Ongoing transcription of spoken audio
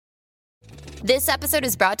This episode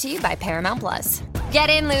is brought to you by Paramount Plus.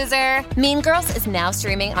 Get in, loser! Mean Girls is now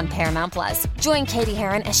streaming on Paramount Plus. Join Katie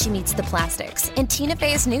Heron as she meets the plastics in Tina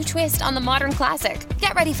Fey's new twist on the modern classic.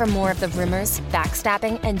 Get ready for more of the rumors,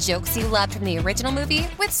 backstabbing, and jokes you loved from the original movie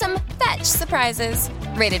with some fetch surprises.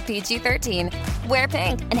 Rated PG-13. Wear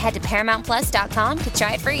pink and head to ParamountPlus.com to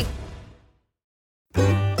try it free.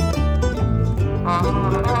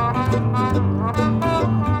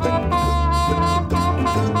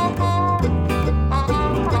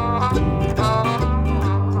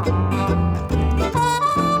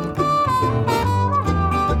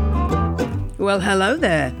 Well, hello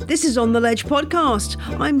there. This is On The Ledge podcast.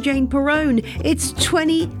 I'm Jane Perrone. It's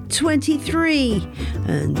 2023,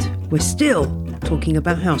 and we're still talking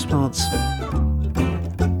about houseplants.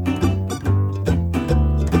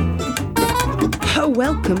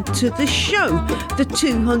 Welcome to the show, the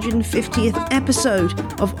 250th episode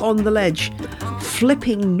of On The Ledge.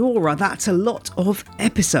 Flipping Nora, that's a lot of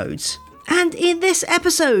episodes. And in this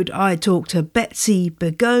episode, I talk to Betsy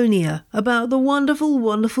Begonia about the wonderful,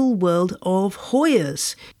 wonderful world of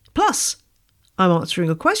Hoyas. Plus, I'm answering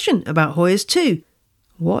a question about Hoyas too.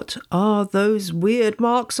 What are those weird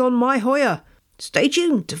marks on my Hoya? Stay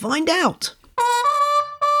tuned to find out.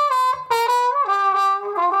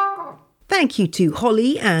 Thank you to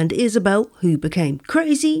Holly and Isabel, who became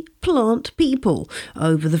crazy plant people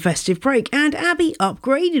over the festive break, and Abby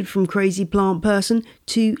upgraded from crazy plant person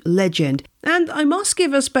to legend. And I must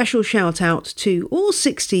give a special shout out to all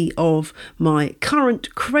 60 of my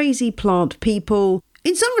current crazy plant people.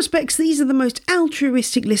 In some respects, these are the most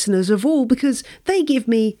altruistic listeners of all because they give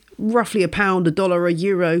me roughly £1, $1,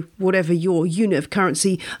 €1, whatever your unit of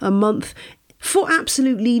currency, a month for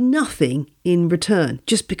absolutely nothing in return,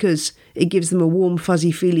 just because it gives them a warm,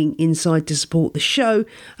 fuzzy feeling inside to support the show,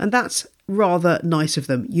 and that's rather nice of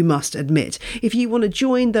them, you must admit. If you want to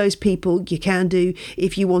join those people, you can do.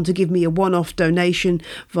 If you want to give me a one-off donation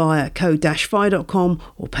via code-fi.com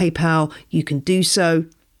or PayPal, you can do so.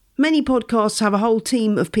 Many podcasts have a whole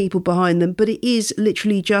team of people behind them, but it is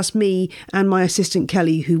literally just me and my assistant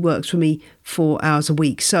Kelly, who works for me 4 hours a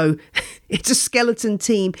week. So it's a skeleton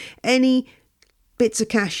team. Any bits of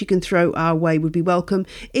cash you can throw our way would be welcome.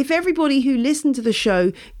 If everybody who listened to the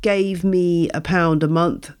show gave me £1 a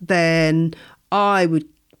month, then I would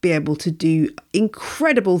be able to do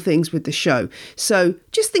incredible things with the show. So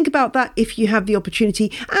just think about that if you have the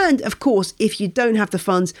opportunity. And of course, if you don't have the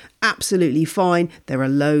funds, absolutely fine. There are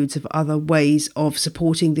loads of other ways of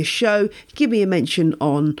supporting this show. Give me a mention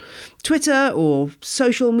on Twitter or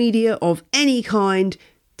social media of any kind.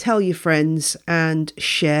 Tell your friends and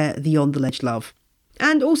share the On The Ledge love.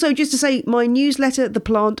 And also, just to say, my newsletter, The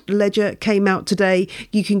Plant Ledger, came out today.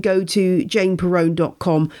 You can go to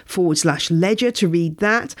janeperrone.com/ledger to read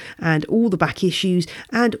that and all the back issues,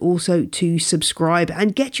 and also to subscribe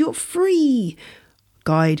and get your free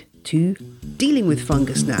guide to dealing with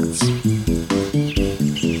fungus gnats.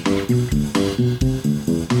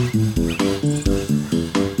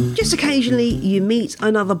 Just occasionally you meet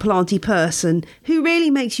another planty person who really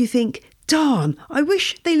makes you think, darn, I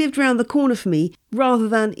wish they lived round the corner for me rather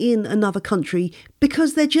than in another country,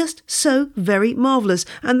 because they're just so very marvellous.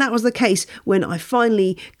 And that was the case when I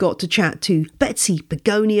finally got to chat to Betsy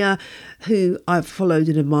Begonia, who I've followed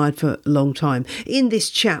and admired for a long time. In this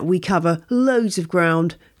chat, we cover loads of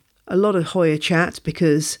ground, a lot of Hoya chat,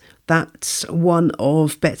 because that's one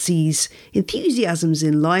of Betsy's enthusiasms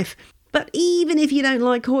in life. But even if you don't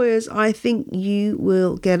like Hoyas, I think you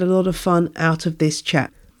will get a lot of fun out of this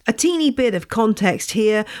chat. A teeny bit of context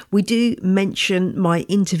here. We do mention my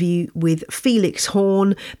interview with Felix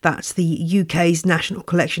Horn. That's the UK's national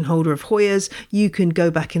collection holder of Hoyas. You can go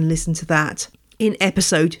back and listen to that in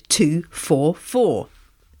episode 244.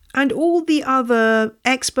 And all the other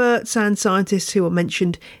experts and scientists who are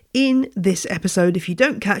mentioned in this episode, if you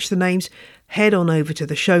don't catch the names, head on over to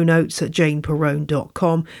the show notes at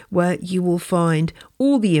janeperrone.com, where you will find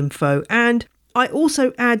all the info. And I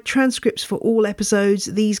also add transcripts for all episodes.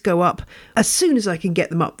 These go up as soon as I can get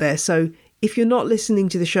them up there. So if you're not listening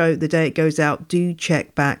to the show the day it goes out, do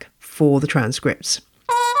check back for the transcripts.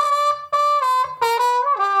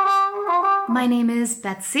 My name is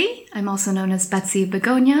Betsy. I'm also known as Betsy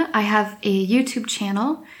Begonia. I have a YouTube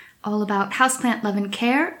channel all about houseplant love and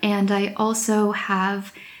care, and I also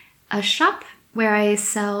have a shop where I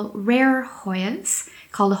sell rare Hoyas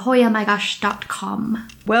called HoyaMyGosh.com.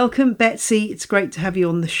 Welcome, Betsy. It's great to have you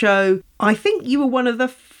on the show. I think you were one of the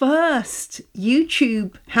first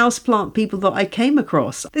YouTube houseplant people that I came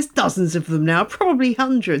across. There's dozens of them now, probably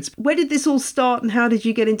hundreds. Where did this all start and how did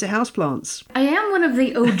you get into houseplants? I am one of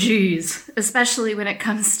the OGs, especially when it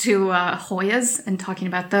comes to Hoyas and talking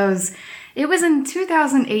about those. It was in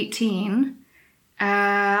 2018.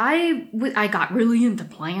 I got really into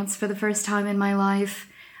plants for the first time in my life.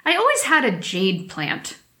 I always had a jade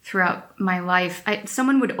plant throughout my life.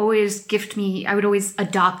 Someone would always gift me, I would always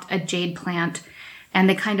adopt a jade plant, and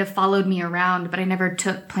they kind of followed me around, but I never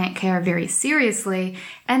took plant care very seriously.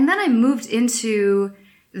 And then I moved into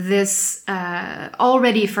this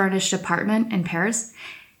already furnished apartment in Paris.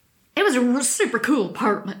 It was a super cool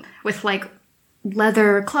apartment with like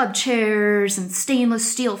leather club chairs and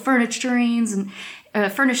stainless steel furnishings and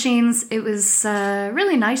furnishings. It was a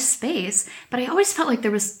really nice space, but I always felt like it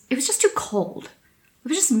was just too cold. It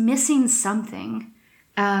was just missing something.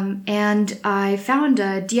 And I found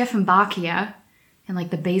a Dieffenbachia in like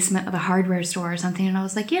the basement of a hardware store or something. And I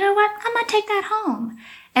was like, you know what? I'm going to take that home.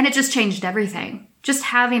 And it just changed everything. Just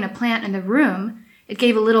having a plant in the room, it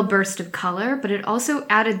gave a little burst of color, but it also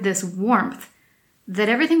added this warmth that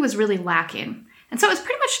everything was really lacking. And so it was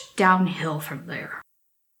pretty much downhill from there.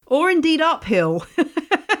 Or indeed uphill.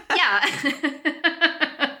 Yeah.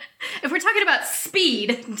 If we're talking about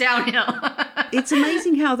speed, downhill. It's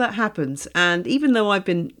amazing how that happens. And even though I've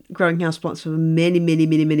been growing houseplants for many, many,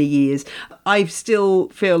 many, many years, I still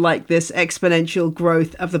feel like this exponential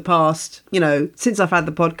growth of the past, since I've had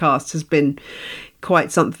the podcast has been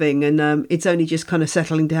quite something. And it's only just kind of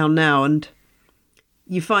settling down now. And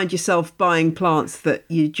you find yourself buying plants that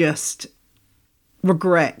you just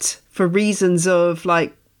regret for reasons of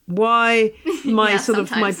like, why my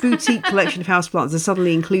my boutique collection of houseplants has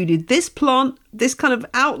suddenly included this plant, this kind of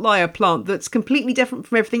outlier plant that's completely different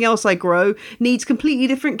from everything else I grow, needs completely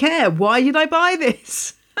different care. Why did I buy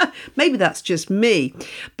this? Maybe that's just me.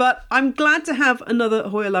 But I'm glad to have another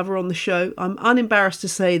Hoya lover on the show. I'm unembarrassed to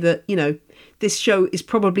say that, this show is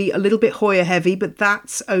probably a little bit Hoya heavy, but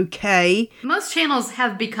that's okay. Most channels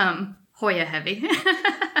have become Hoya heavy.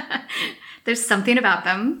 There's something about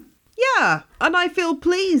them. Yeah, and I feel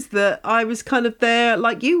pleased that I was kind of there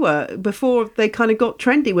like you were before they kind of got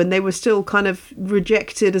trendy, when they were still kind of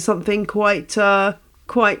rejected as something quite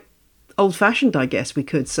old-fashioned, I guess we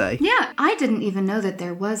could say. Yeah, I didn't even know that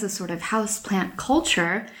there was a sort of houseplant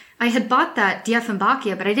culture. I had bought that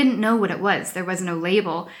Dieffenbachia, but I didn't know what it was. There was no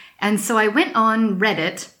label. And so I went on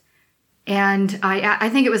Reddit, and I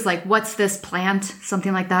think it was like, what's this plant?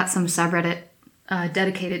 Something like that, some subreddit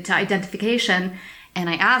dedicated to identification. And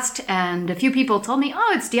I asked, and a few people told me,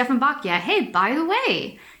 oh, it's Dieffenbachia. Hey, by the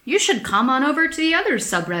way, you should come on over to the other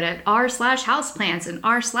subreddit, r/houseplants and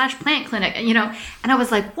r/plant clinic, And I was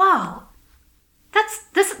like, wow,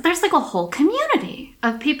 there's like a whole community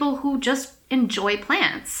of people who just enjoy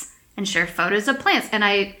plants and share photos of plants.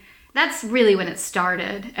 And that's really when it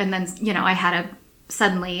started. And then, I had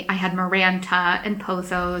Maranta and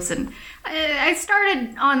Pothos, and I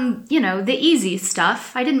started on, the easy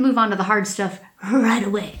stuff. I didn't move on to the hard stuff right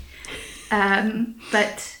away.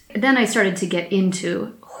 But then I started to get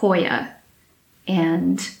into Hoya,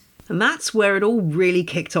 and that's where it all really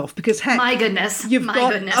kicked off, because heck, my goodness, you've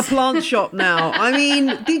got a plant shop now. I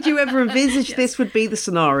mean, did you ever envisage this would be the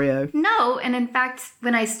scenario? No, and in fact,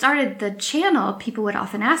 when I started the channel, people would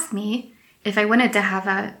often ask me if I wanted to have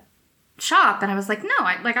a shop, and I was like, no,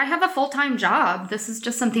 I have a full-time job. This is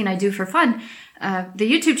just something I do for fun.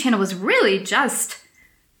 The YouTube channel was really just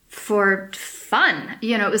for fun.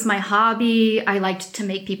 It was my hobby. I liked to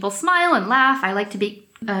make people smile and laugh. I liked to be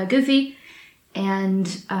goofy. And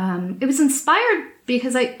it was inspired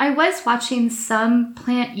because I was watching some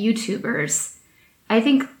plant YouTubers. I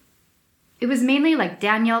think it was mainly like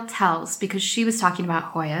Danielle Tells, because she was talking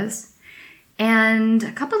about Hoyas, and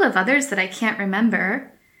a couple of others that I can't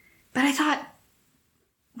remember. But I thought,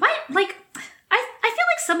 what? Like, I feel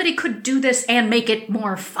like somebody could do this and make it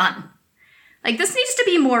more fun. Like, this needs to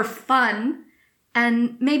be more fun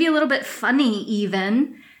and maybe a little bit funny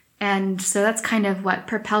even. And so that's kind of what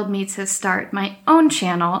propelled me to start my own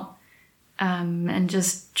channel, and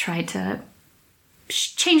just try to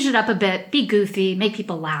change it up a bit, be goofy, make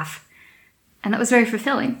people laugh. And that was very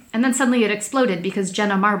fulfilling. And then suddenly it exploded because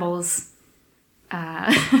Jenna Marbles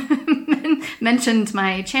mentioned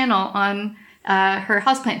my channel on her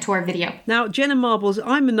houseplant tour video. Now, Jenna Marbles,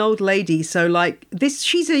 I'm an old lady, so like this,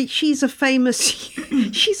 she's a famous,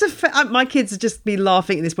 my kids have just been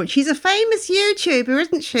laughing at this point. She's a famous YouTuber,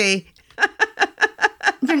 isn't she?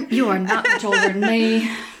 You are not much older than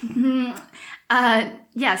me.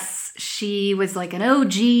 Yes, she was like an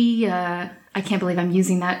OG. I can't believe I'm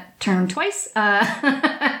using that term twice.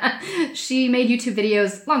 She made YouTube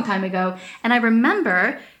videos a long time ago. And I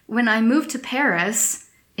remember when I moved to Paris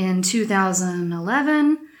in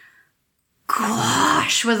 2011,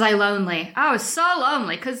 gosh, was I lonely. I was so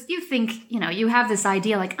lonely because you think, you have this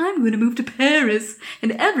idea like, I'm going to move to Paris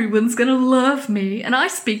and everyone's going to love me and I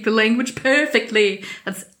speak the language perfectly.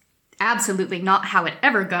 That's absolutely not how it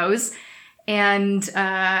ever goes. And so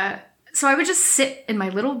I would just sit in my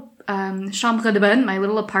little chambre de bonne, my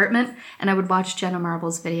little apartment, and I would watch Jenna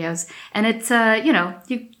Marbles videos. And it's,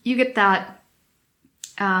 you get that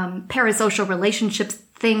parasocial relationships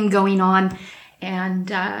thing going on.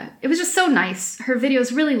 And it was just so nice. Her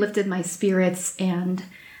videos really lifted my spirits, and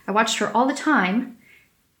I watched her all the time.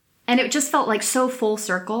 And it just felt like so full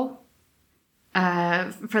circle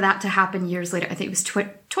for that to happen years later. I think it was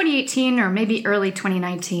 2018 or maybe early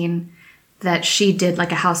 2019 that she did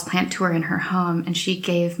like a houseplant tour in her home, and she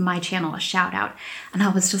gave my channel a shout out. And I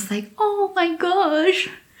was just like, oh my gosh.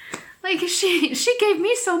 Like, she gave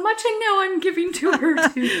me so much, and now I'm giving to her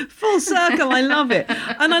too. Full circle, I love it.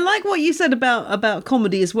 And I like what you said about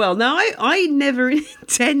comedy as well. Now, I never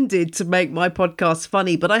intended to make my podcast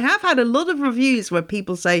funny, but I have had a lot of reviews where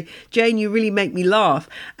people say, Jane, you really make me laugh.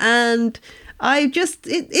 And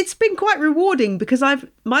it's been quite rewarding because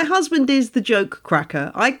my husband is the joke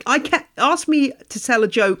cracker. I can't ask me to tell a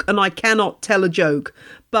joke and I cannot tell a joke,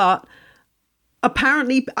 but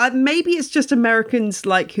apparently, maybe it's just Americans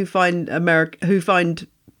like who find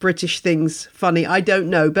British things funny. I don't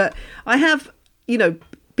know, but I have,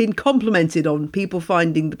 been complimented on people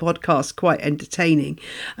finding the podcast quite entertaining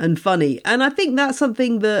and funny, and I think that's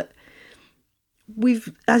something that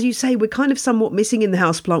as you say, we're kind of somewhat missing in the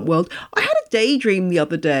houseplant world. I had a daydream the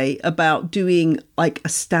other day about doing like a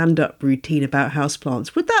stand-up routine about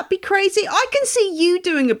houseplants. Would that be crazy? I can see you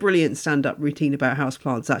doing a brilliant stand-up routine about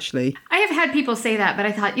houseplants, actually. I have had people say that, but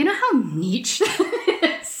I thought, how niche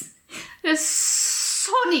that is. It's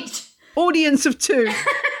so niche. Audience of 2.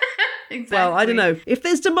 Exactly. Well, I don't know. If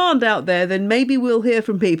there's demand out there, then maybe we'll hear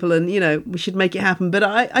from people and, we should make it happen. But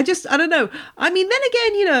I don't know. I mean, then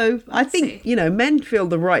again, I think, men feel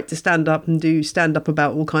the right to stand up and do stand up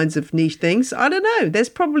about all kinds of niche things. I don't know. There's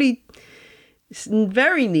probably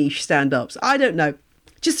very niche stand-ups. I don't know.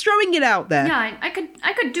 Just throwing it out there. Yeah, I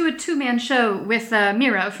could do a 2-man show with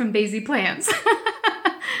Mira from Basie Plants.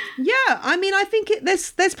 Yeah, I mean, I think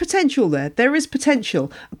there's potential there. There is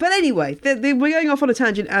potential. But anyway, we're going off on a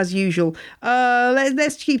tangent as usual.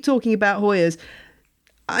 Let's keep talking about Hoyas.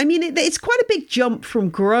 I mean, it's quite a big jump from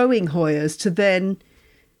growing Hoyas to then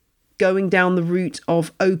going down the route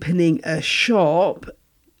of opening a shop.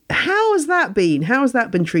 How has that been? How has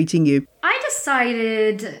that been treating you? I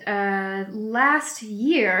decided last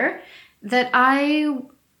year that I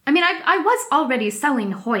was already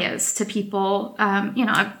selling Hoyas to people.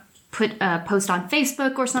 I put a post on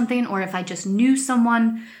Facebook or something, or if I just knew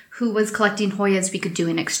someone who was collecting Hoyas, we could do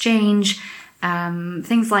an exchange,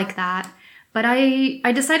 things like that. But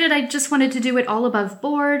I decided I just wanted to do it all above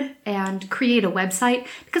board and create a website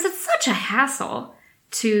because it's such a hassle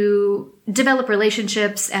to develop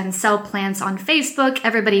relationships and sell plants on Facebook.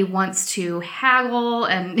 Everybody wants to haggle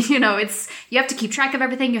and, you have to keep track of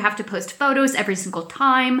everything. You have to post photos every single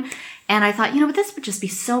time. And I thought, this would just be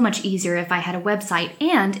so much easier if I had a website.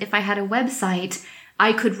 And if I had a website,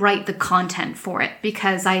 I could write the content for it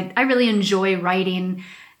because I really enjoy writing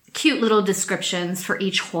cute little descriptions for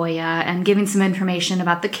each Hoya and giving some information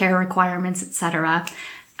about the care requirements, etc.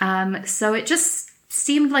 So it just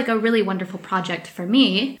seemed like a really wonderful project for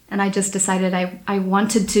me. And I just decided I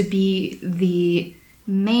wanted to be the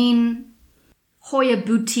main Hoya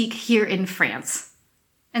boutique here in France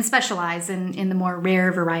and specialize in the more rare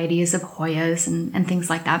varieties of Hoyas and things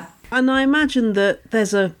like that. And I imagine that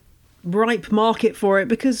there's a ripe market for it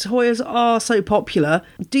because Hoyas are so popular.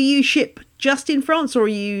 Do you ship just in France or are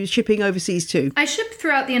you shipping overseas too? I ship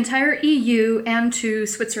throughout the entire EU and to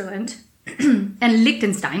Switzerland. And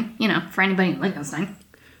Liechtenstein, for anybody in Liechtenstein.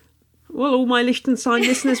 Well, all my Liechtenstein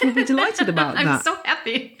listeners will be delighted about that. I'm so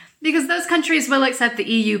happy. Because those countries will accept the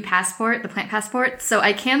EU passport, the plant passport, so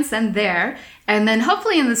I can send there. And then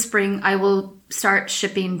hopefully in the spring, I will start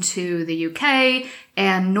shipping to the UK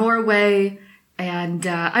and Norway. And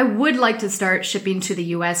I would like to start shipping to the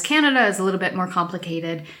US. Canada is a little bit more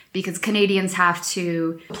complicated because Canadians have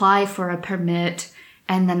to apply for a permit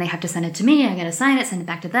and then they have to send it to me. I got to sign it, send it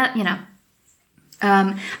back to that,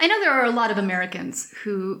 I know there are a lot of Americans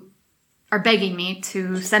who are begging me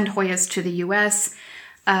to send Hoyas to the US.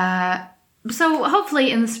 So hopefully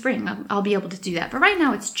in the spring I'll be able to do that. But right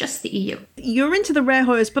now it's just the EU. You're into the rare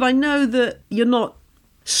Hoyas, but I know that you're not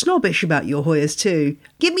snobbish about your Hoyas too.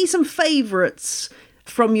 Give me some favourites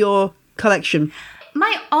from your collection.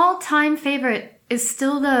 My all-time favorite is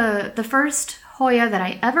still the first Hoya that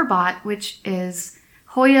I ever bought, which is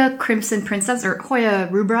Hoya Crimson Princess, or Hoya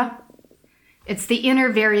rubra. It's the inner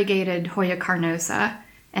variegated Hoya carnosa,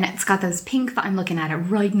 and it's got those pink, I'm looking at it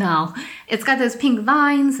right now. It's got those pink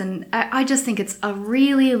vines, and I just think it's a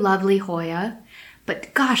really lovely Hoya.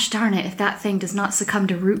 But gosh darn it, if that thing does not succumb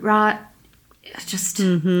to root rot, just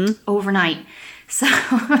overnight. So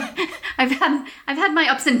I've had my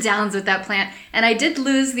ups and downs with that plant, and I did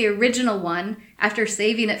lose the original one after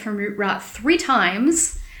saving it from root rot 3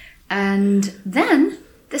 times. And then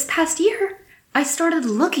this past year, I started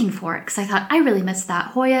looking for it because I thought I really missed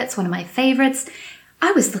that Hoya. It's one of my favorites.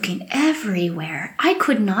 I was looking everywhere. I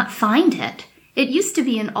could not find it. It used to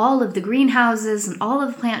be in all of the greenhouses and all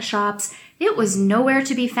of the plant shops. It was nowhere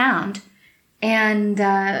to be found. And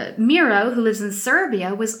Miro, who lives in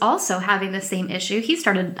Serbia, was also having the same issue. He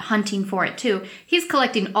started hunting for it too. He's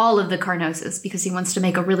collecting all of the carnosas because he wants to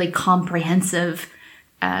make a really comprehensive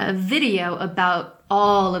video about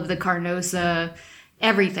all of the carnosa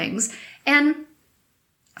everythings. And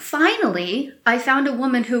finally, I found a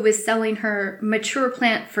woman who was selling her mature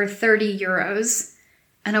plant for 30 euros.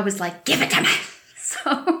 And I was like, give it to me. So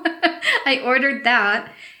I ordered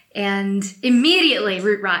that. And immediately,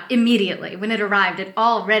 root rot, immediately. When it arrived, it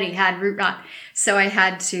already had root rot. So I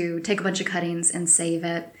had to take a bunch of cuttings and save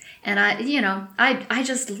it. And I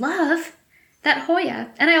just love that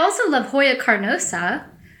Hoya. And I also love Hoya carnosa.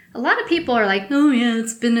 A lot of people are like, oh yeah,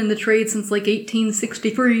 it's been in the trade since like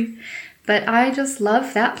 1863. But I just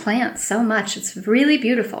love that plant so much. It's really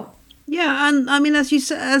beautiful. Yeah, and I mean, as you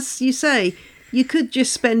say, you could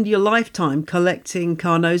just spend your lifetime collecting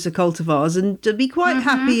carnosa cultivars and to be quite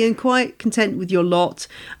happy and quite content with your lot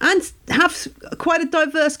and have quite a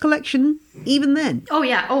diverse collection even then. Oh,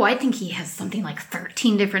 yeah. Oh, I think he has something like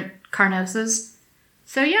 13 different carnosas.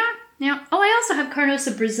 So, yeah. Oh, I also have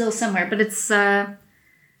Carnosa Brazil somewhere, but that's a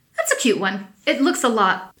cute one. It looks a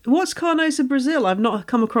lot. What's Carnosa Brazil? I've not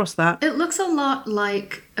come across that. It looks a lot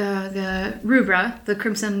like the Rubra, the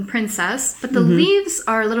Crimson Princess, but the leaves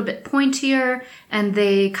are a little bit pointier and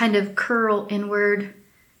they kind of curl inward.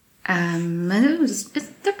 They're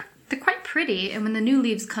quite pretty, and when the new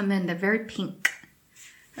leaves come in, they're very pink.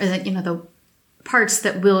 Or the parts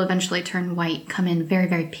that will eventually turn white come in very,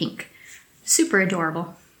 very pink. Super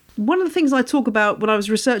adorable. One of the things I talk about when I was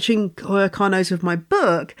researching Hoya carnosa for my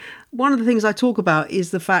book, one of the things I talk about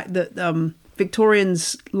is the fact that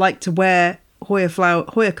Victorians like to wear Hoya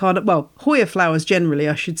flowers generally,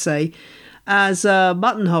 I should say, as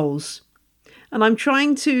buttonholes. And I'm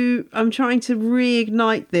trying to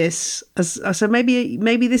reignite this. So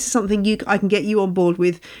maybe this is something I can get you on board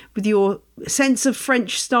with your sense of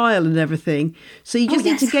French style and everything. So you just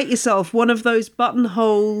need to get yourself one of those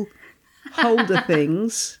buttonhole holder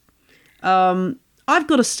things. I've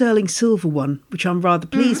got a sterling silver one, which I'm rather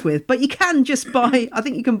pleased with, but you can just buy, I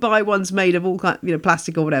think you can buy ones made of all kind,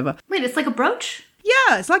 plastic or whatever. Wait, it's like a brooch?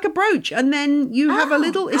 Yeah, it's like a brooch. And then you have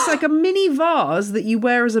it's like a mini vase that you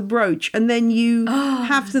wear as a brooch. And then you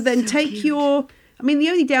have to then take cute. The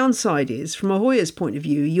only downside is, from a Hoya's point of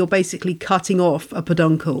view, you're basically cutting off a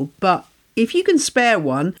peduncle. But if you can spare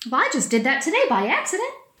one... Well, I just did that today by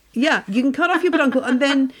accident. Yeah, you can cut off your peduncle and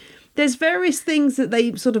then... There's various things that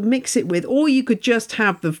they sort of mix it with, or you could just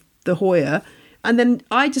have the Hoya, and then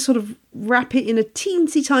I just sort of wrap it in a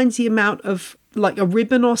teensy tiny amount of like a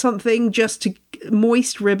ribbon or something, just to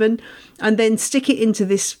moist ribbon, and then stick it into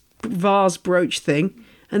this vase brooch thing,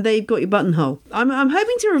 and there you've got your buttonhole. I'm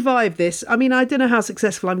hoping to revive this. I don't know how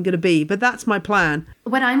successful I'm going to be, but that's my plan.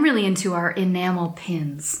 What I'm really into are enamel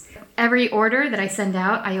pins. Every order that I send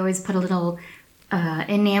out, I always put a little...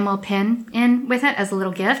 enamel pin in with it as a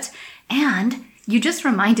little gift. And you just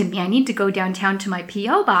reminded me I need to go downtown to my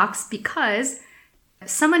P.O. box because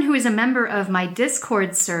someone who is a member of my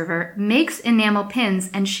Discord server makes enamel pins,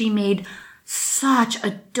 and she made such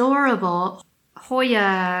adorable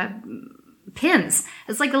Hoya pins.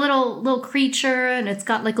 It's like a little creature, and it's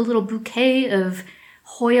got like a little bouquet of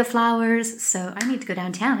Hoya flowers. So I need to go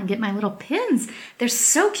downtown and get my little pins. They're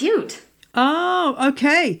so cute. Oh,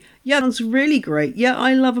 okay. Yeah, that's really great. Yeah,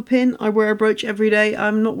 I love a pin. I wear a brooch every day.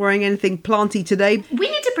 I'm not wearing anything planty today. We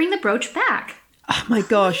need to bring the brooch back. Oh my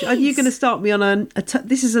gosh. Are you going to start me on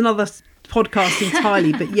this is another podcast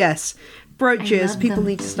entirely, but yes, brooches. People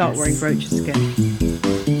need to start wearing brooches again.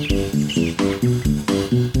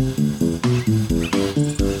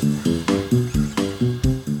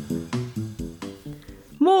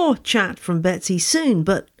 more chat from Betsy soon,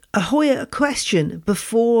 but a Hoya question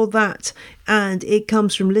before that, and it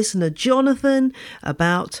comes from listener Jonathan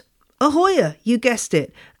about a Hoya, you guessed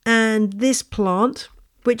it. And this plant,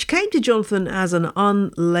 which came to Jonathan as an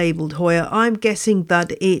unlabelled Hoya, I'm guessing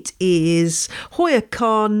that it is Hoya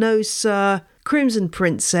carnosa Crimson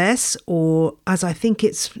Princess, or as I think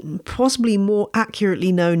it's possibly more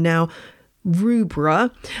accurately known now,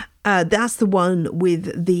 rubra. That's the one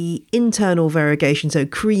with the internal variegation, so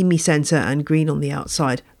creamy centre and green on the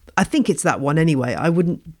outside. I think it's that one anyway. I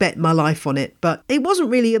wouldn't bet my life on it, but it wasn't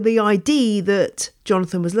really the ID that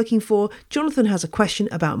Jonathan was looking for. Jonathan has a question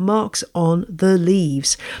about marks on the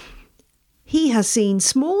leaves. He has seen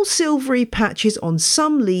small silvery patches on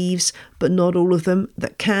some leaves, but not all of them,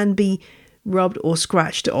 that can be rubbed or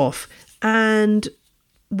scratched off. And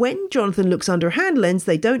when Jonathan looks under a hand lens,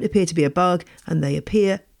 they don't appear to be a bug and they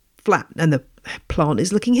appear flat, and the plant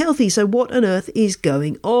is looking healthy. So what on earth is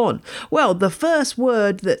going on? Well, the first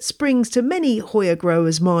word that springs to many Hoya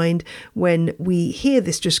growers' mind when we hear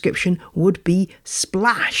this description would be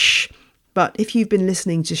splash. But if you've been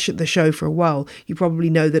listening to the show for a while, you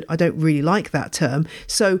probably know that I don't really like that term.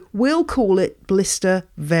 So we'll call it blister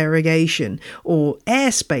variegation, or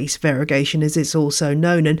airspace variegation as it's also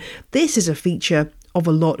known. And this is a feature of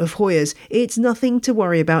a lot of Hoyas. It's nothing to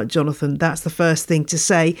worry about, Jonathan. That's the first thing to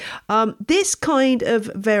say. This kind of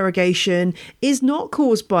variegation is not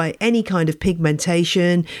caused by any kind of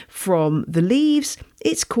pigmentation from the leaves.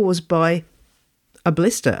 It's caused by a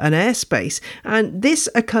blister, an airspace. And this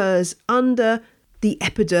occurs under the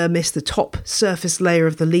epidermis, the top surface layer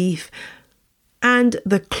of the leaf, and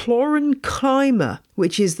the chlorenchyma,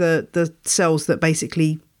 which is the cells that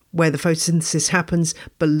basically where the photosynthesis happens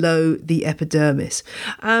below the epidermis.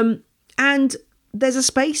 And there's a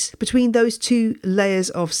space between those two layers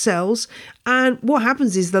of cells. And what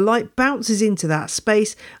happens is the light bounces into that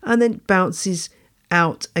space and then bounces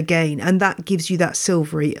out again, and that gives you that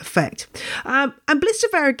silvery effect. And blister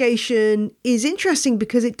variegation is interesting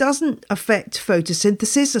because it doesn't affect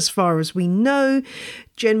photosynthesis as far as we know.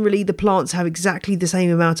 Generally, the plants have exactly the same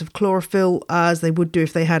amount of chlorophyll as they would do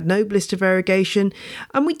if they had no blister variegation,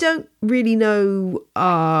 and we don't really know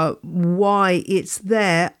why it's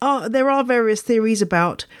there. There are various theories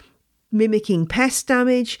about mimicking pest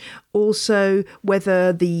damage, also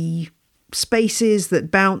whether the spaces that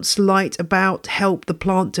bounce light about help the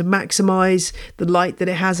plant to maximize the light that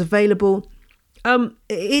it has available.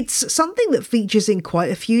 It's something that features in quite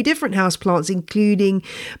a few different houseplants, including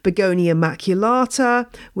Begonia maculata,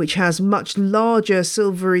 which has much larger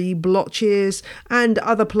silvery blotches, and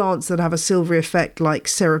other plants that have a silvery effect like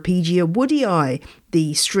Ceropegia woodii,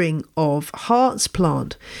 the string of hearts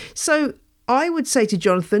plant. So I would say to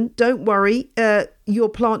Jonathan, don't worry, your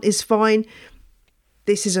plant is fine.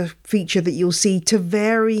 This is a feature that you'll see to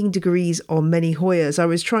varying degrees on many Hoyas. I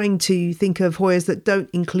was trying to think of Hoyas that don't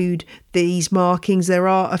include these markings. There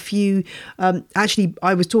are a few. Actually,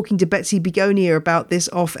 I was talking to Betsy Begonia about this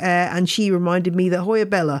off air, and she reminded me that Hoya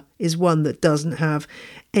Bella is one that doesn't have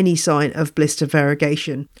any sign of blister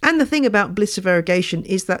variegation. And the thing about blister variegation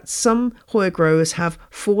is that some Hoya growers have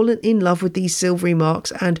fallen in love with these silvery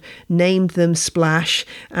marks and named them splash,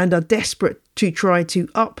 and are desperate to try to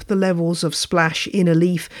up the levels of splash in a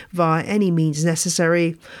leaf via any means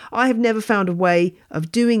necessary. I have never found a way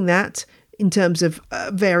of doing that in terms of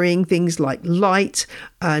varying things like light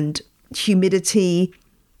and humidity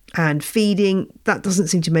and feeding. That doesn't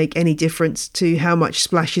seem to make any difference to how much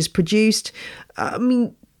splash is produced. I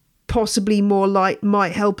mean, possibly more light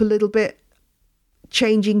might help a little bit,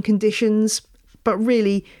 changing conditions, but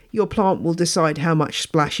really your plant will decide how much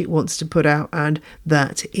splash it wants to put out, and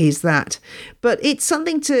that is that. But it's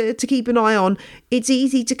something to keep an eye on. It's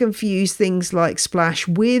easy to confuse things like splash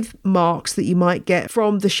with marks that you might get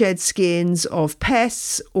from the shed skins of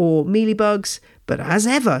pests or mealybugs, but as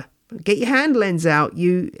ever, get your hand lens out.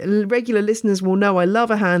 You regular listeners will know I love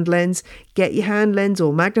a hand lens. Get your hand lens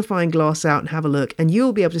or magnifying glass out and have a look, and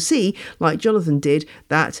you'll be able to see, like Jonathan did,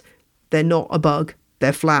 that they're not a bug.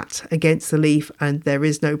 They're flat against the leaf and there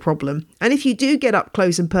is no problem. And if you do get up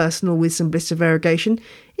close and personal with some blister variegation,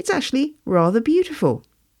 it's actually rather beautiful.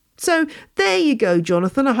 So there you go,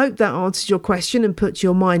 Jonathan. I hope that answers your question and puts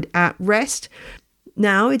your mind at rest.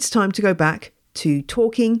 Now it's time to go back to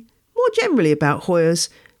talking more generally about Hoyas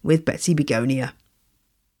with Betsy Begonia.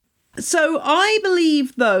 So I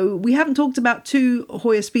believe, though, we haven't talked about two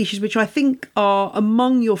Hoya species, which I think are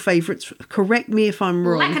among your favourites. Correct me if I'm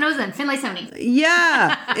wrong. Lacunosa and Finlaysoni.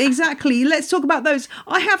 Yeah, exactly. Let's talk about those.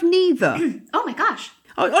 I have neither. Oh my gosh.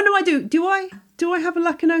 Oh no, I do. Do I have a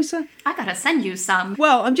Lacunosa? I gotta send you some.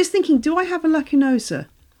 Well, I'm just thinking, do I have a Lacunosa?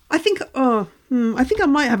 I think, I think I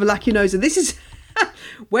might have a lacunosa. This is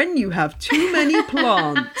when you have too many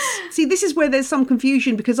plants. See, this is where there's some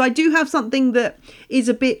confusion, because I do have something that is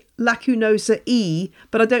a bit lacunosa-y,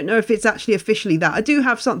 but I don't know if it's actually officially that. I do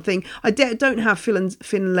have something. I don't have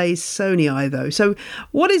Finlaysonii though. So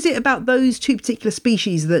what is it about those two particular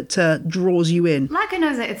species that draws you in?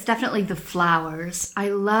 Lacunosa, it's definitely the flowers. I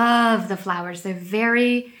love the flowers.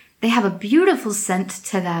 They have a beautiful scent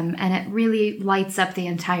to them, and it really lights up the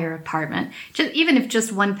entire apartment. Even if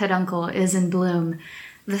just one peduncle is in bloom,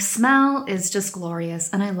 the smell is just glorious,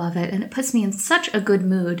 and I love it, and it puts me in such a good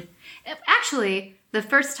mood. Actually, the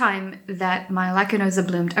first time that my lacunosa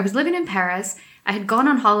bloomed, I was living in Paris. I had gone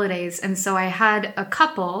on holidays, and so I had a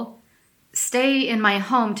couple stay in my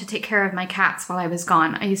home to take care of my cats while I was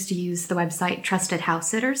gone. I used to use the website Trusted House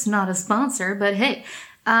Sitters, not a sponsor, but hey.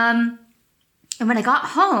 And when I got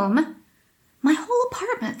home, my whole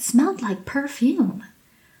apartment smelled like perfume.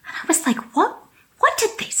 And I was like, what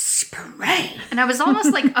did they spray? And I was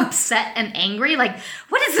almost like upset and angry. Like,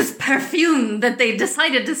 what is this perfume that they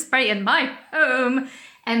decided to spray in my home?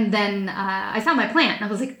 And then I found my plant and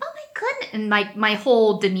I was like, oh my goodness. And my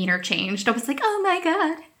whole demeanor changed. I was like, oh my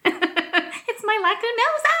God, it's my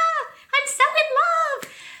lacunosa. I'm so in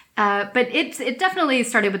love. But it definitely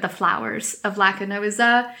started with the flowers of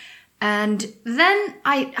lacunosa. And then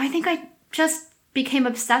I think I just became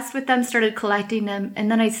obsessed with them, started collecting them,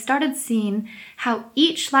 and then I started seeing how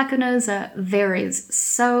each lacunosa varies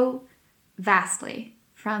so vastly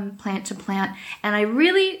from plant to plant. And I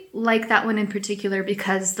really like that one in particular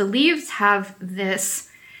because the leaves have this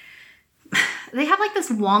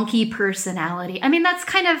wonky personality. I mean, that's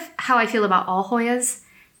kind of how I feel about all Hoyas.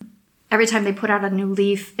 Every time they put out a new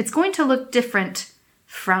leaf, it's going to look different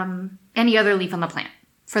from any other leaf on the plant,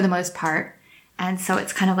 for the most part. And so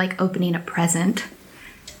it's kind of like opening a present.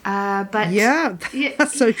 But yeah,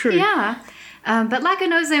 that's so true. Yeah. But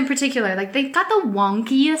lacunosa in particular, like they've got the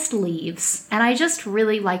wonkiest leaves. And I just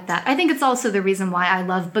really like that. I think it's also the reason why I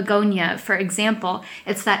love begonia, for example.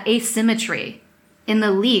 It's that asymmetry in the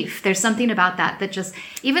leaf. There's something about that just,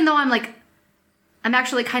 even though I'm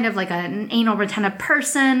actually kind of like an anal retentive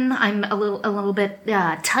person. I'm a little bit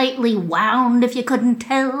tightly wound, if you couldn't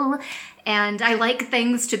tell. And I like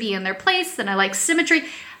things to be in their place, and I like symmetry.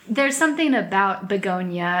 There's something about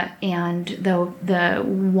begonia and the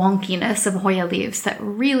wonkiness of Hoya leaves that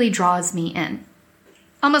really draws me in.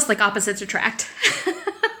 Almost like opposites attract.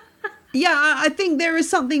 Yeah, I think there is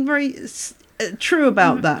something very true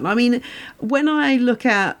about that. I mean, when I look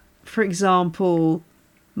at, for example,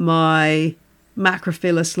 my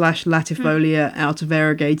macrophylla / latifolia out of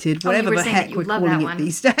variegated, whatever the heck we're calling it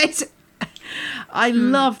these days. I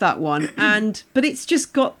love that one. But it's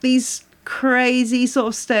just got these crazy sort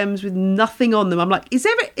of stems with nothing on them. I'm like, is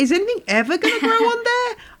anything ever going to grow on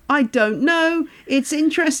there? I don't know. It's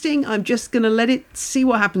interesting. I'm just going to let it see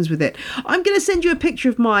what happens with it. I'm going to send you a picture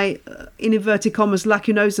of my, in inverted commas,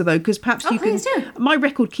 lacunosa, though, because perhaps you can... Do. My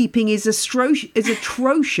record keeping is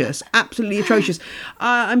atrocious, absolutely atrocious.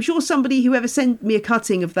 I'm sure somebody who ever sent me a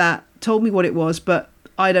cutting of that told me what it was, but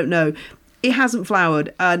I don't know. It hasn't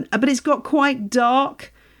flowered, but it's got quite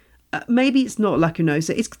dark... maybe it's not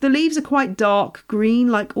lacunosa. The leaves are quite dark green,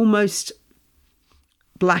 like almost...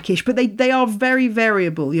 blackish, but they are very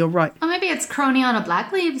variable. You're right. Oh, maybe it's Croniana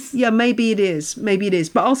black leaves. Yeah, maybe it is.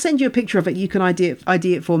 But I'll send you a picture of it. You can ID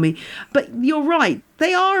it for me. But you're right.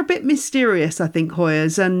 They are a bit mysterious, I think,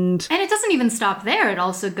 Hoyas, and it doesn't even stop there. It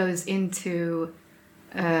also goes into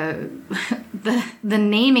the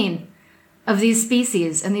naming of these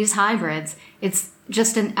species and these hybrids. It's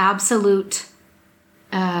just an absolute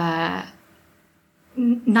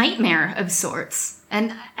nightmare of sorts.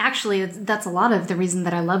 And actually, that's a lot of the reason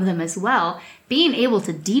that I love them as well. Being able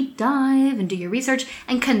to deep dive and do your research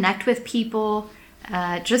and connect with people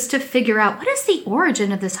just to figure out what is the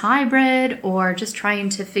origin of this hybrid, or just trying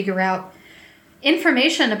to figure out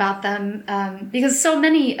information about them, because so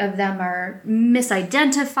many of them are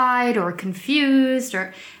misidentified or confused,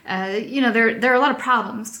 or, there are a lot of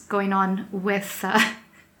problems going on with...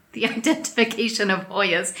 the identification of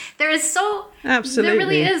Hoyas. Absolutely. There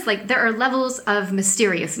really is, there are levels of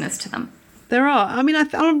mysteriousness to them. There are. I mean,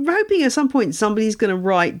 I'm hoping at some point somebody's going to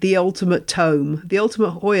write the ultimate tome, the ultimate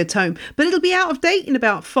Hoya tome, but it'll be out of date in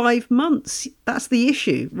about 5 months. That's the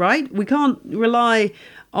issue, right? We can't rely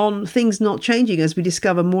on things not changing as we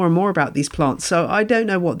discover more and more about these plants. So I don't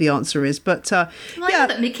know what the answer is, but I know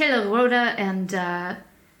that Michaela Roda and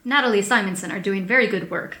Natalie Simonson are doing very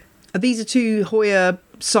good work. These are two Hoya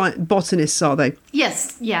botanists, are they?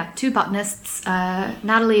 Yes, yeah, two botanists.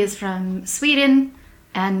 Natalie is from Sweden,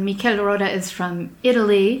 and Michaela Roda is from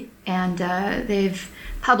Italy, and they've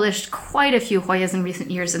published quite a few Hoyas in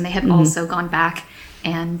recent years, and they have also gone back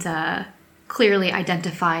and clearly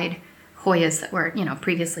identified Hoyas that were,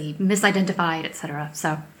 previously misidentified, etc.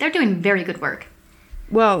 So they're doing very good work.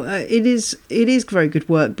 Well, it is very good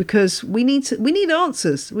work, because we need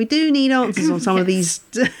answers. We do need answers on some of these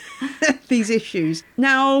these issues.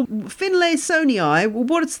 Now, Finlaysonii,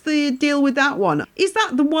 what's the deal with that one? Is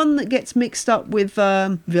that the one that gets mixed up with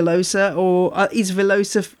Villosa, or is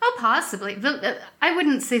Villosa? Oh, possibly. I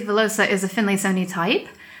wouldn't say Villosa is a Finlaysonii type,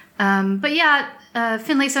 but yeah,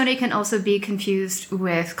 Finlaysonii can also be confused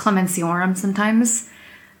with Clemenciorum sometimes.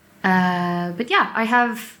 But yeah,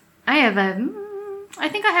 I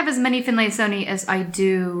think I have as many Finlaysonii as I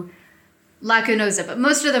do Lacunosa, but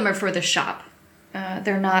most of them are for the shop.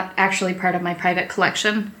 They're not actually part of my private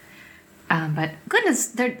collection. But goodness,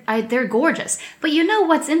 they're gorgeous. But you know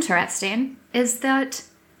what's interesting is that,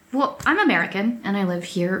 well, I'm American and I live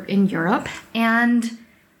here in Europe, and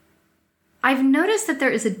I've noticed that there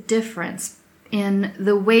is a difference in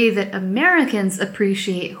the way that Americans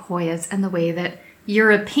appreciate Hoyas and the way that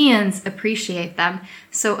Europeans appreciate them.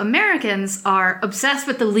 So Americans are obsessed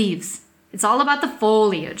with the leaves. It's all about the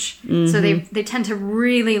foliage. So they tend to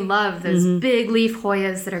really love those big leaf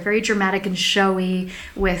Hoyas that are very dramatic and showy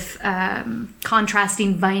with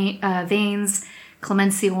contrasting veins,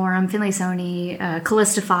 Clemenciorum, Finlaysonii,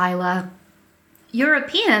 Callistophylla.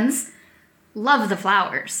 Europeans love the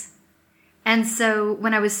flowers. And so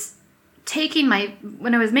when I was making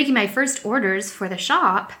my first orders for the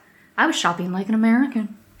shop, I was shopping like an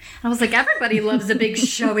American. I was like, everybody loves a big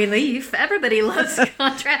showy leaf. Everybody loves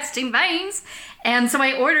contrasting veins. And so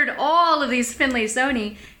I ordered all of these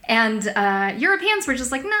Finlaysonii, and Europeans were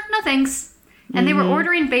just like, no thanks. And they were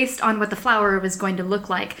ordering based on what the flower was going to look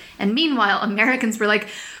like. And meanwhile, Americans were like,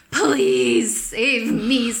 please save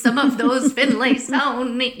me some of those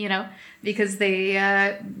Finlaysonii, because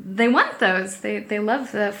they want those. They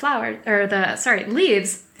love the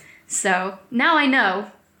leaves. So now I know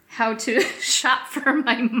how to shop for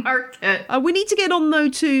my market. We need to get on, though,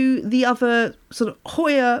 to the other sort of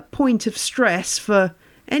Hoya point of stress for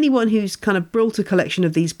anyone who's kind of built a collection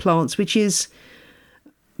of these plants, which is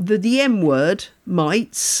the DM word,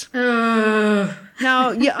 mites. Now,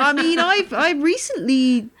 yeah, I mean, I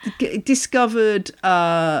recently discovered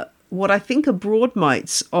what I think are broad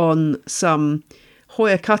mites on some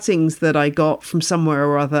Hoya cuttings that I got from somewhere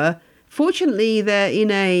or other. Fortunately, they're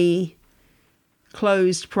in a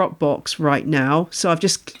closed prop box right now, so I've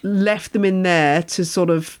just left them in there to sort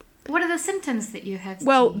of... What are the symptoms that you have?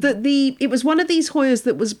 Well, it was one of these Hoyas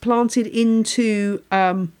that was planted into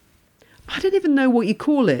I don't even know what you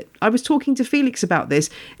call it. I was talking to Felix about this.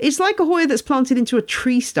 It's like a Hoya that's planted into a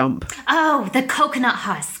tree stump. Oh, the coconut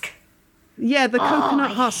husk. Yeah, the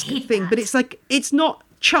coconut husk thing, but it's like, it's not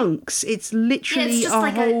chunks, it's literally it's just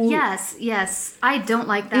like whole... Yes, I don't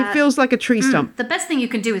like that. It feels like a tree stump. The best thing you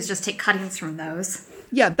can do is just take cuttings from those.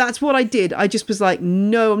 Yeah, that's what I did. I just was like,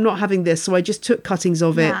 no, I'm not having this. So I just took cuttings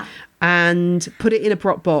of it and put it in a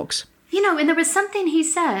prop box. And there was something he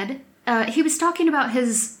said. He was talking about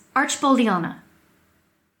his Archboldiana.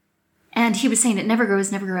 And he was saying it never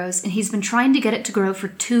grows. And he's been trying to get it to grow for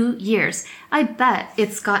 2 years. I bet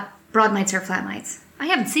it's got broad mites or flat mites. I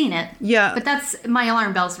haven't seen it. Yeah. But my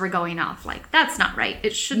alarm bells were going off. Like, that's not right.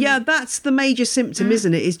 It shouldn't. Yeah, that's the major symptom,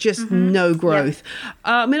 isn't it? It's just no growth. Yep.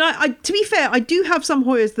 I mean, I to be fair, I do have some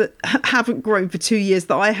Hoyas that haven't grown for 2 years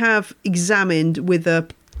that I have examined with a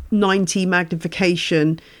 90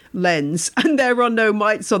 magnification lens, and there are no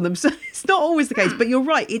mites on them. So it's not always the case. But you're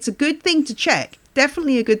right. It's a good thing to check.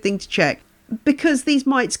 Definitely a good thing to check. Because these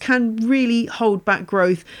mites can really hold back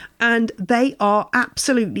growth, and they are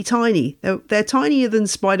absolutely tiny. They're tinier than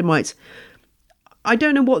spider mites. I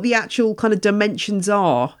don't know what the actual kind of dimensions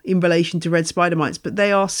are in relation to red spider mites, but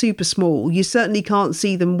they are super small. You certainly can't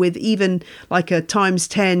see them with even like a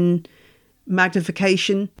 ×10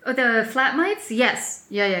 magnification. Oh, the flat mites? Yes.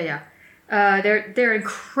 Yeah. They're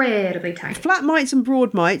incredibly tiny. Flat mites and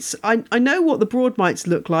broad mites. I know what the broad mites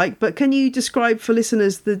look like, but can you describe for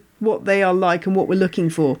listeners what they are like and what we're looking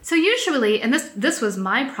for? So usually, and this was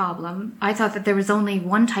my problem, I thought that there was only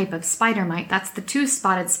one type of spider mite. That's the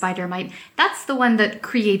 2-spotted spider mite. That's the one that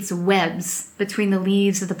creates webs between the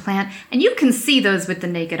leaves of the plant. And you can see those with the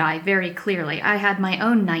naked eye very clearly. I had my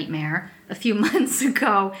own nightmare a few months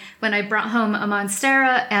ago when I brought home a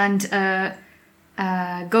Monstera and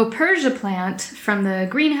Go Persia plant from the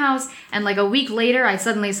greenhouse, and like a week later I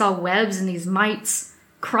suddenly saw webs and these mites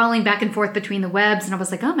crawling back and forth between the webs, and I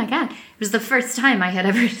was like, oh my god, it was the first time I had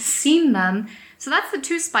ever seen them. So that's the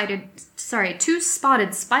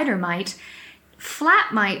 2-spotted spider mite.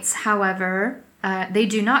 Flat mites, however, they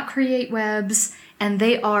do not create webs, and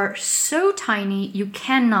they are so tiny you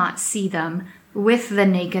cannot see them with the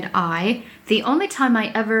naked eye. The only time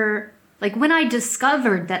I ever, like when I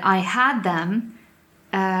discovered that I had them,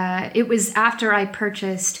 it was after I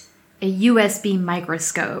purchased a USB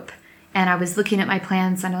microscope. And I was looking at my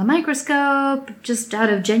plants under the microscope, just out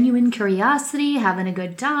of genuine curiosity, having a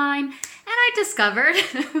good time. And I discovered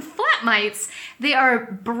flat mites. They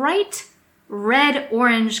are bright red,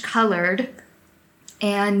 orange colored.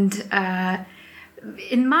 And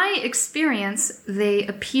in my experience, they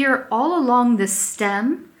appear all along the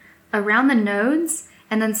stem, around the nodes,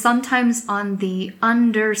 and then sometimes on the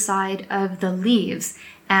underside of the leaves.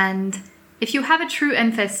 And if you have a true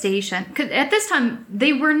infestation, because at this time,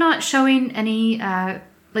 they were not showing any,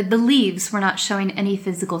 like the leaves were not showing any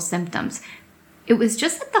physical symptoms. It was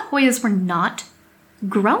just that the Hoyas were not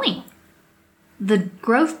growing. The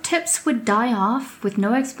growth tips would die off with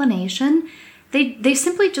no explanation. They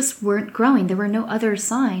simply just weren't growing. There were no other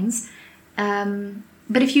signs.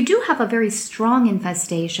 But if you do have a very strong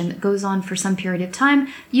infestation that goes on for some period of time,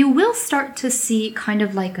 you will start to see kind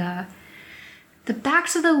of like the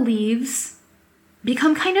backs of the leaves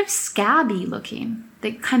become kind of scabby looking.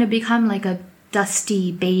 They kind of become like a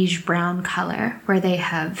dusty beige brown color where they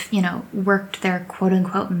have, worked their quote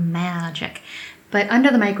unquote magic. But under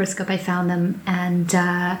the microscope, I found them and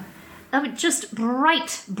just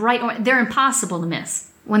bright orange. They're impossible to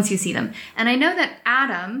miss once you see them. And I know that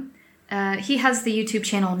Adam, he has the YouTube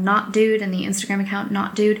channel Not Dude and the Instagram account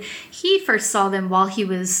Not Dude. He first saw them while he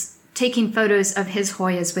was taking photos of his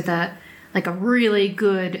Hoyas with a really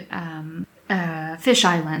good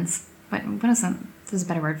fisheye lens. What is that? There's a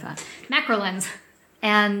better word for that. Macro lens.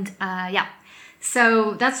 And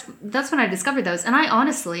so that's when I discovered those. And I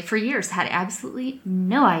honestly, for years, had absolutely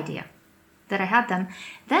no idea that I had them.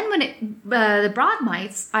 Then when the broad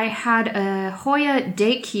mites, I had a Hoya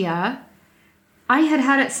Daikia. I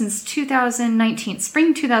had it since 2019,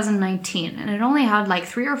 spring 2019, and it only had like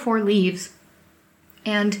 3 or 4 leaves.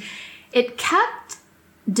 And it kept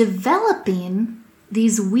developing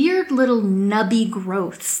these weird little nubby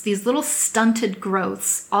growths, these little stunted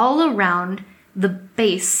growths all around the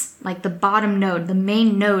base, like the bottom node, the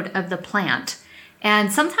main node of the plant.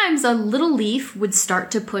 And sometimes a little leaf would start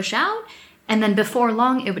to push out, and then before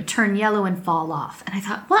long it would turn yellow and fall off. And I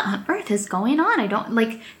thought, what on earth is going on?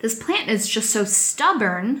 This plant is just so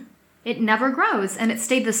stubborn, it never grows. And it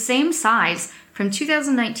stayed the same size from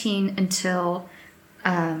 2019 until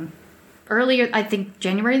earlier, I think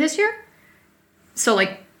January this year. So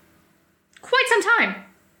quite some time.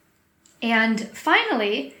 And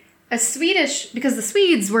finally, because the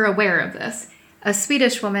Swedes were aware of this, a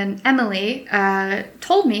Swedish woman, Emily,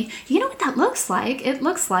 told me, you know what that looks like? It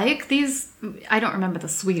looks like these, I don't remember the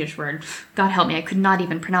Swedish word. God help me, I could not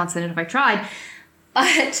even pronounce it if I tried.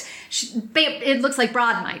 But it looks like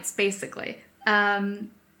broad mites, basically.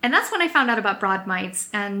 And that's when I found out about broad mites,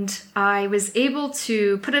 and I was able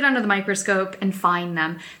to put it under the microscope and find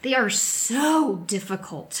them. They are so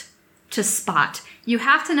difficult to spot. You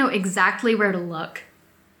have to know exactly where to look.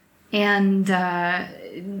 And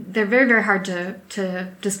they're very, very hard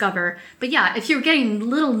to discover. But yeah, if you're getting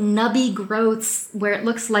little nubby growths where it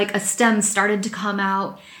looks like a stem started to come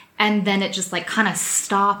out and then it just kind of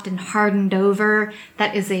stopped and hardened over,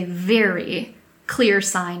 that is a very clear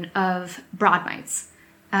sign of broad mites.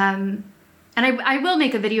 And I will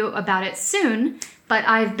make a video about it soon, but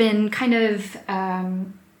I've been kind of,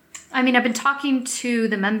 I've been talking to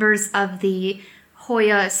the members of the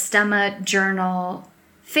Hoya Stemma Journal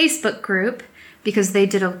Facebook group because they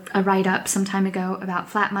did a write-up some time ago about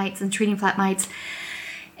flat mites and treating flat mites.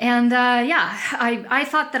 And I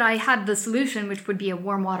thought that I had the solution, which would be a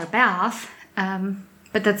warm water bath,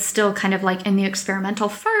 but that's still kind of in the experimental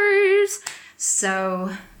phase.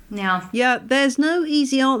 So... Yeah, there's no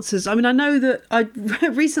easy answers. I know that I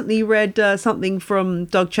recently read something from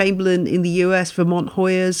Doug Chamberlain in the US, Vermont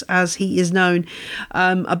Hoyas, as he is known,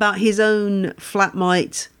 about his own flat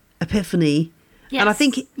mite epiphany. Yes. And I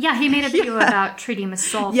think... he made a video about treating with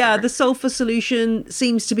sulfur. Yeah, the sulfur solution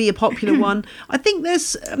seems to be a popular one. I think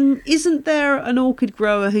there's... isn't there an orchid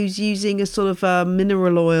grower who's using a sort of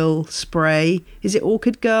mineral oil spray? Is it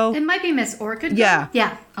Orchid Girl? It might be Miss Orchid Girl. Yeah.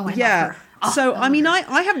 Yeah. Oh, I love her. So,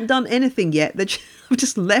 I haven't done anything yet. I've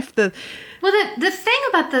just left the... Well, the thing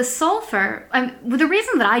about the sulfur, the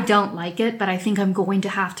reason that I don't like it, but I think I'm going to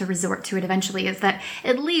have to resort to it eventually, is that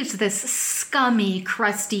it leaves this scummy,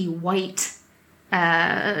 crusty, white,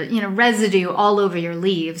 residue all over your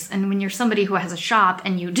leaves. And when you're somebody who has a shop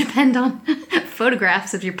and you depend on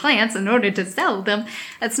photographs of your plants in order to sell them,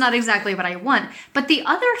 that's not exactly what I want. But the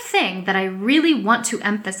other thing that I really want to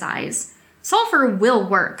emphasize, sulfur will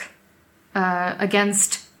work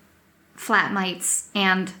against flat mites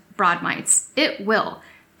and broad mites. It will.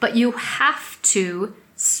 But you have to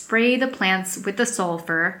spray the plants with the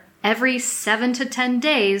sulfur every 7 to 10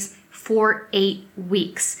 days for 8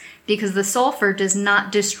 weeks, because the sulfur does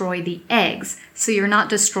not destroy the eggs. So you're not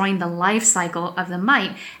destroying the life cycle of the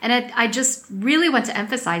mite. And I just really want to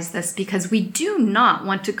emphasize this, because we do not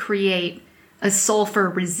want to create a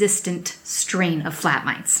sulfur-resistant strain of flat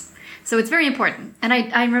mites. So it's very important. And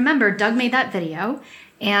I remember Doug made that video,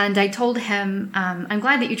 and I told him, I'm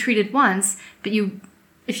glad that you treated once, but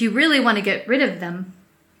if you really want to get rid of them,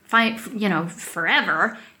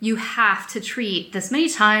 forever, you have to treat this many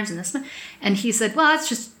times and this. And he said, well,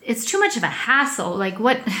 it's too much of a hassle. Like,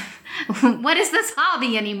 what is this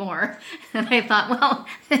hobby anymore? And I thought, well,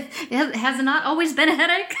 it has not always been a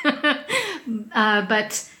headache.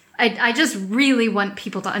 But I just really want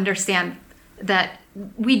people to understand that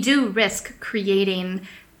we do risk creating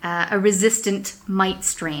a resistant mite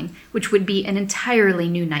strain, which would be an entirely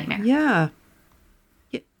new nightmare. Yeah.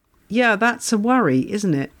 Yeah, that's a worry,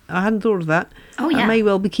 isn't it? I hadn't thought of that. Oh, yeah. That may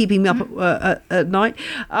well be keeping me up at night.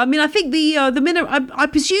 I mean, I think the mineral. I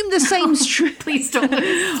presume the same is true. Please don't.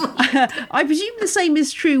 I presume the same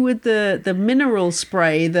is true with the mineral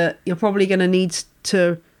spray that you're probably going to need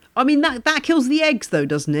to. I mean, that kills the eggs, though,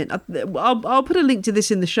 doesn't it? I'll put a link to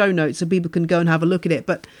this in the show notes so people can go and have a look at it.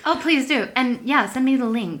 But please do. And yeah, send me the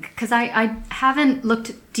link, because I haven't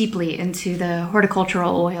looked deeply into the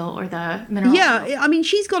horticultural oil or the mineral oil. I mean,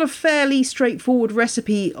 she's got a fairly straightforward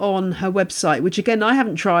recipe on her website, which, again, I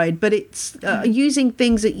haven't tried, but it's using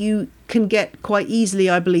things that you can get quite easily,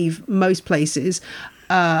 I believe, most places.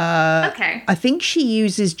 Okay. I think she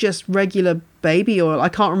uses just regular baby oil. I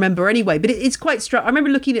can't remember anyway, but it's quite I remember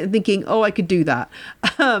looking at it and thinking, oh, I could do that.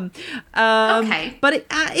 Okay. But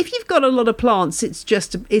if you've got a lot of plants, it's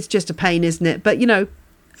just a pain, isn't it? But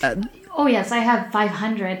oh yes, I have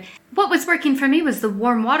 500. What was working for me was the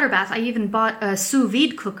warm water bath. I even bought a sous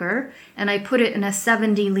vide cooker, and I put it in a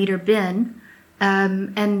 70-liter bin.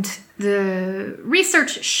 And the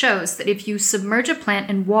research shows that if you submerge a plant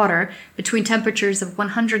in water between temperatures of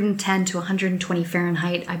 110 to 120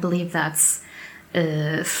 Fahrenheit, I believe that's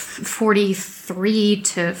 43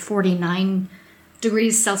 to 49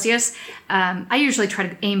 degrees Celsius. I usually try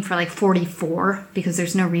to aim for like 44, because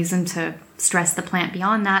there's no reason to stress the plant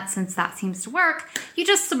beyond that, since that seems to work. You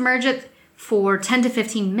just submerge it for 10 to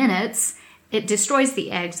 15 minutes. It destroys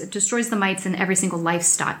the eggs. It destroys the mites in every single life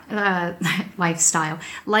cycle.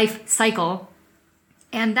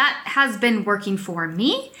 And that has been working for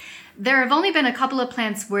me. There have only been a couple of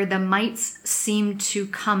plants where the mites seem to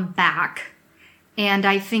come back. And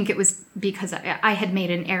I think it was because I had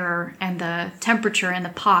made an error and the temperature in the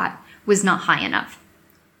pot was not high enough.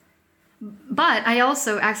 But I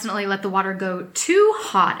also accidentally let the water go too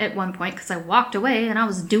hot at one point, because I walked away and I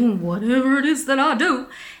was doing whatever it is that I do.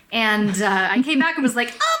 And I came back and was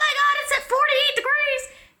like, oh my God, it's at 48 degrees.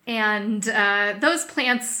 And those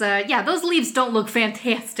plants, those leaves don't look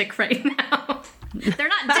fantastic right now. They're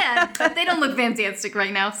not dead, but they don't look fantastic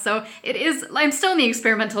right now. So I'm still in the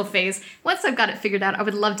experimental phase. Once I've got it figured out, I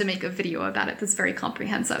would love to make a video about it that's very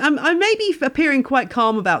comprehensive. I may be appearing quite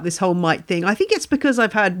calm about this whole mite thing. I think it's because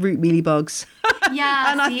I've had root mealybugs.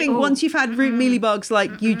 Yeah. And I think once you've had root mealybugs,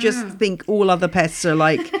 like, you just think all other pests are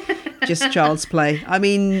like just child's play. I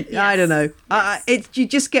mean, yes. I don't know. Yes. You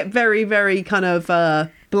just get very, very kind of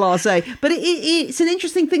blasé. But it's an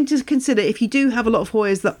interesting thing to consider. If you do have a lot of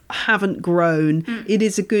Hoyas that haven't grown, it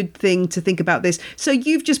is a good thing to think about this. So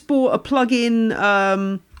you've just bought a plug-in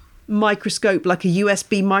microscope, like a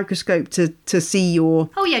USB microscope to see your...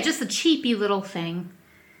 Oh, yeah, just a cheapy little thing.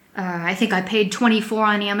 I think I paid $24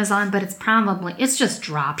 on Amazon, but it's just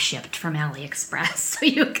drop shipped from AliExpress. So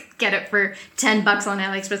you can get it for $10 on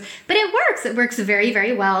AliExpress. But it works. It works very,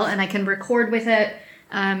 very well. And I can record with it.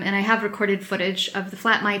 And I have recorded footage of the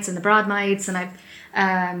flat mites and the broad mites. And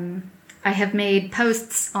I have made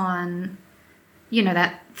posts on,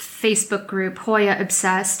 that Facebook group, Hoya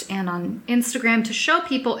Obsessed, and on Instagram to show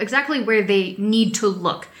people exactly where they need to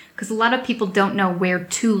look. Because a lot of people don't know where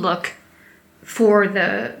to look for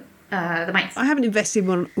the mites. I haven't invested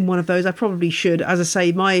in one of those. I probably should. As I say,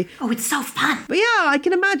 it's so fun. But yeah, I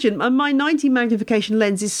can imagine. My 90 magnification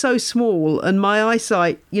lens is so small, and my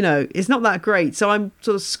eyesight, is not that great. So I'm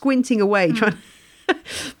sort of squinting away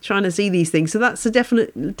trying to see these things. So that's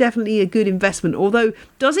definitely a good investment. Although,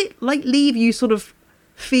 does it leave you sort of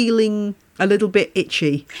feeling a little bit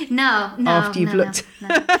itchy? No. After you've looked.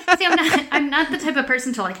 No. See, I'm not the type of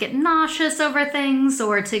person to get nauseous over things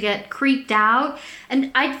or to get creeped out. And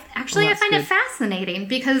I find it fascinating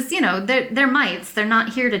because, they're mites. They're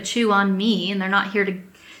not here to chew on me, and they're not here to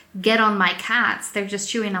get on my cats. They're just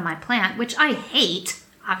chewing on my plant, which I hate,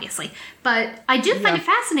 obviously. But I do find it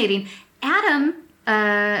fascinating. Adam,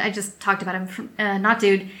 I just talked about him, not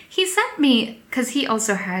dude. He sent me, because he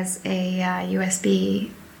also has a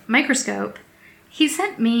USB microscope. He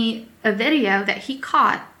sent me a video that he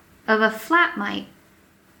caught of a flat mite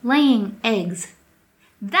laying eggs.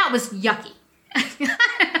 That was yucky.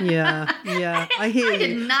 Yeah, I hear you. I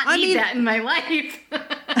did not need that in my life.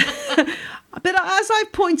 But as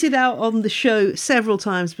I've pointed out on the show several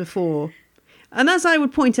times before, and as I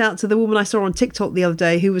would point out to the woman I saw on TikTok the other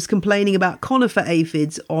day who was complaining about conifer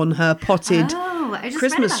aphids on her potted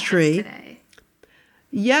Christmas tree. Today.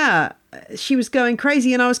 Yeah, she was going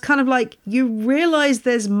crazy, and I was kind of like, you realise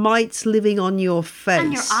there's mites living on your face.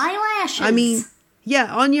 On your eyelashes. I mean,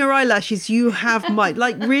 yeah, on your eyelashes you have mite.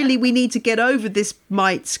 Like, really, we need to get over this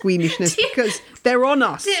mite squeamishness because they're on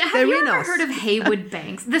us. Have you ever heard of Haywood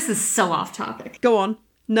Banks? This is so off topic. Go on.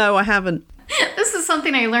 No, I haven't. This is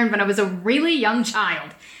something I learned when I was a really young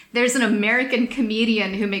child. There's an American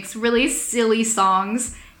comedian who makes really silly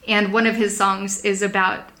songs, and one of his songs is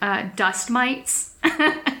about dust mites.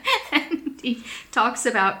 And he talks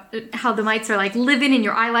about how the mites are like living in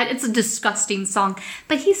your eyelid. It's a disgusting song,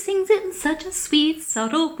 but he sings it in such a sweet,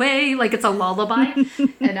 subtle way, like it's a lullaby.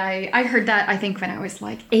 And I heard that, I think, when I was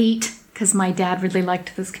like 8, because my dad really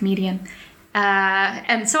liked this comedian.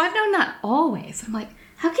 And so I've known that always. I'm like,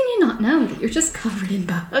 how can you not know that you're just covered in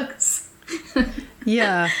bugs?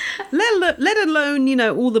 Yeah. Let alone, you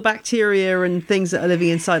know, all the bacteria and things that are living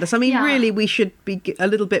inside us. I mean, really, we should be a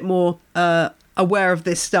little bit more aware of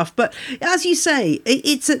this stuff. But as you say,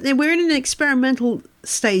 we're in an experimental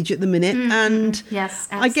stage at the minute. And yes,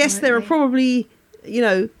 I guess there are probably, you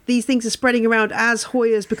know, these things are spreading around as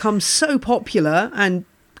Hoyas become so popular and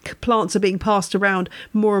plants are being passed around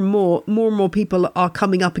more and more people are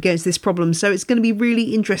coming up against this problem. So it's going to be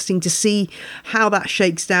really interesting to see how that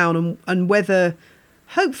shakes down and whether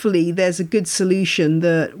hopefully there's a good solution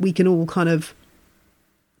that we can all kind of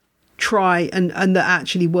try and that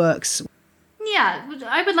actually works. Yeah,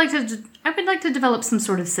 I would like to develop some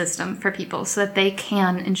sort of system for people so that they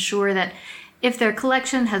can ensure that if their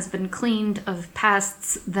collection has been cleaned of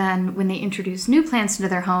pests, then when they introduce new plants into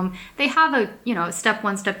their home, they have a step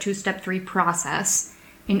 1, step 2, step 3 process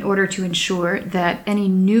in order to ensure that any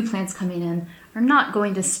new plants coming in are not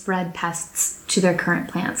going to spread pests to their current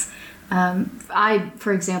plants.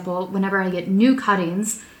 For example, whenever I get new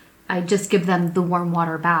cuttings, I just give them the warm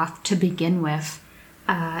water bath to begin with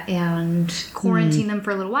and quarantine them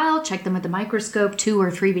for a little while, check them with the microscope 2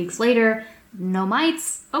 or 3 weeks later. No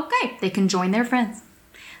mites. Okay, they can join their friends.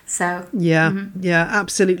 So yeah,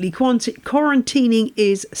 absolutely. Quarantining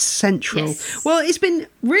is central. Yes. Well, it's been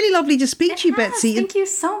really lovely to speak to you, Betsy. Thank you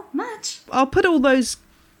so much. I'll put all those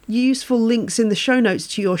useful links in the show notes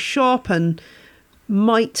to your shop and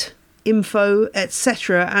mite info,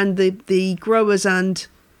 etc., and the growers and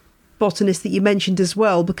botanists that you mentioned as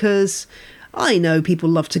well, because I know people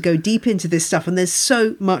love to go deep into this stuff and there's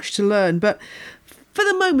so much to learn. But for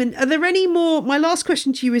the moment, are there any more? My last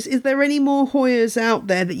question to you is there any more Hoyas out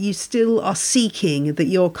there that you still are seeking, that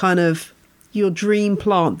you're kind of your dream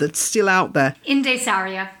plant that's still out there?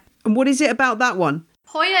 Indesaria. And what is it about that one?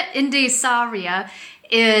 Hoya indesaria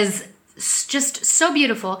is just so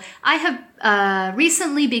beautiful. I have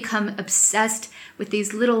recently become obsessed with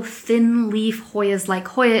these little thin leaf Hoyas like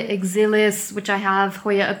Hoya exilis, which I have,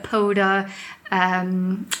 Hoya apoda,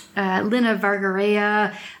 Linna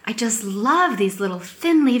vargarea. I just love these little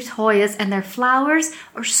thin-leafed Hoyas, and their flowers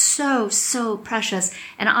are so, so precious.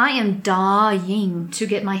 And I am dying to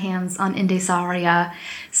get my hands on Indesaria.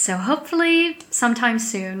 So hopefully sometime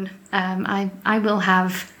soon, I will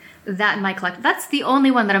have that in my collection. That's the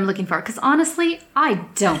only one that I'm looking for, because honestly, I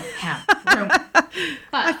don't have room.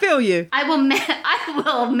 But I feel you. I will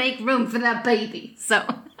make room for that baby. So.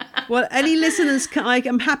 Well, any listeners,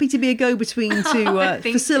 I'm happy to be a go-between to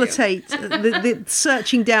facilitate the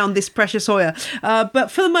searching down this precious Hoya.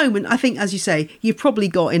 But for the moment, I think, as you say, you've probably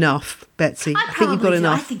got enough, Betsy. I think you've got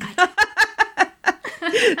enough. I think I do.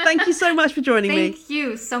 Thank you so much for joining me. Thank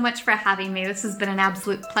you so much for having me. This has been an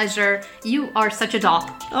absolute pleasure. You are such a doll.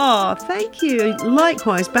 Oh, thank you.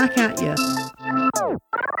 Likewise, back at you.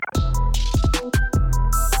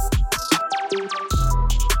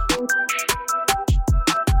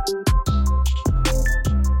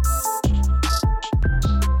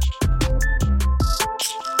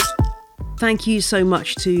 Thank you so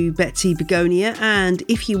much to Betsy Begonia, and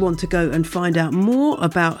if you want to go and find out more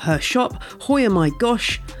about her shop, Hoya My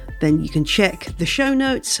Gosh, then you can check the show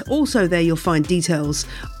notes. Also there you'll find details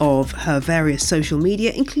of her various social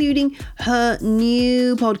media, including her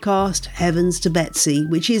new podcast, Heavens to Betsy,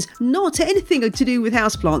 which is not anything to do with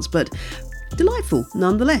houseplants, but delightful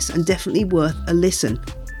nonetheless, and definitely worth a listen.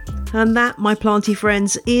 And that, my planty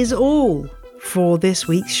friends, is all for this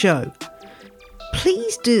week's show.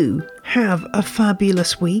 Please do have a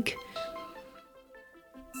fabulous week.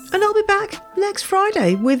 And I'll be back next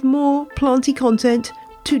Friday with more planty content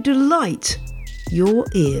to delight your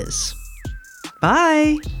ears.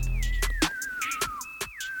 Bye!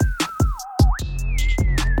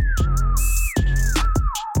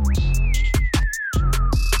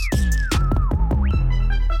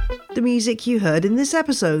 The music you heard in this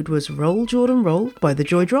episode was Roll Jordan Roll by the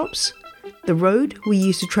Joy Drops, The Road We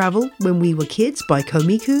Used to Travel When We Were Kids by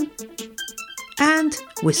Komiku, and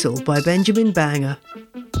Whistle by Benjamin Banger.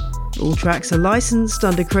 All tracks are licensed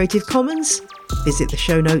under Creative Commons. Visit the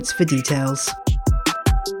show notes for details.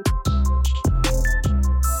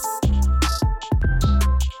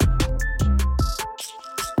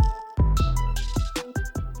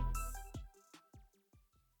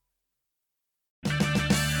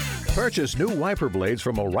 Purchase new wiper blades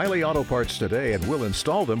from O'Reilly Auto Parts today and we'll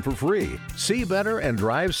install them for free. See better and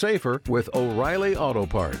drive safer with O'Reilly Auto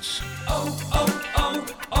Parts.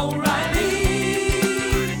 O'Reilly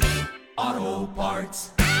Auto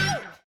Parts.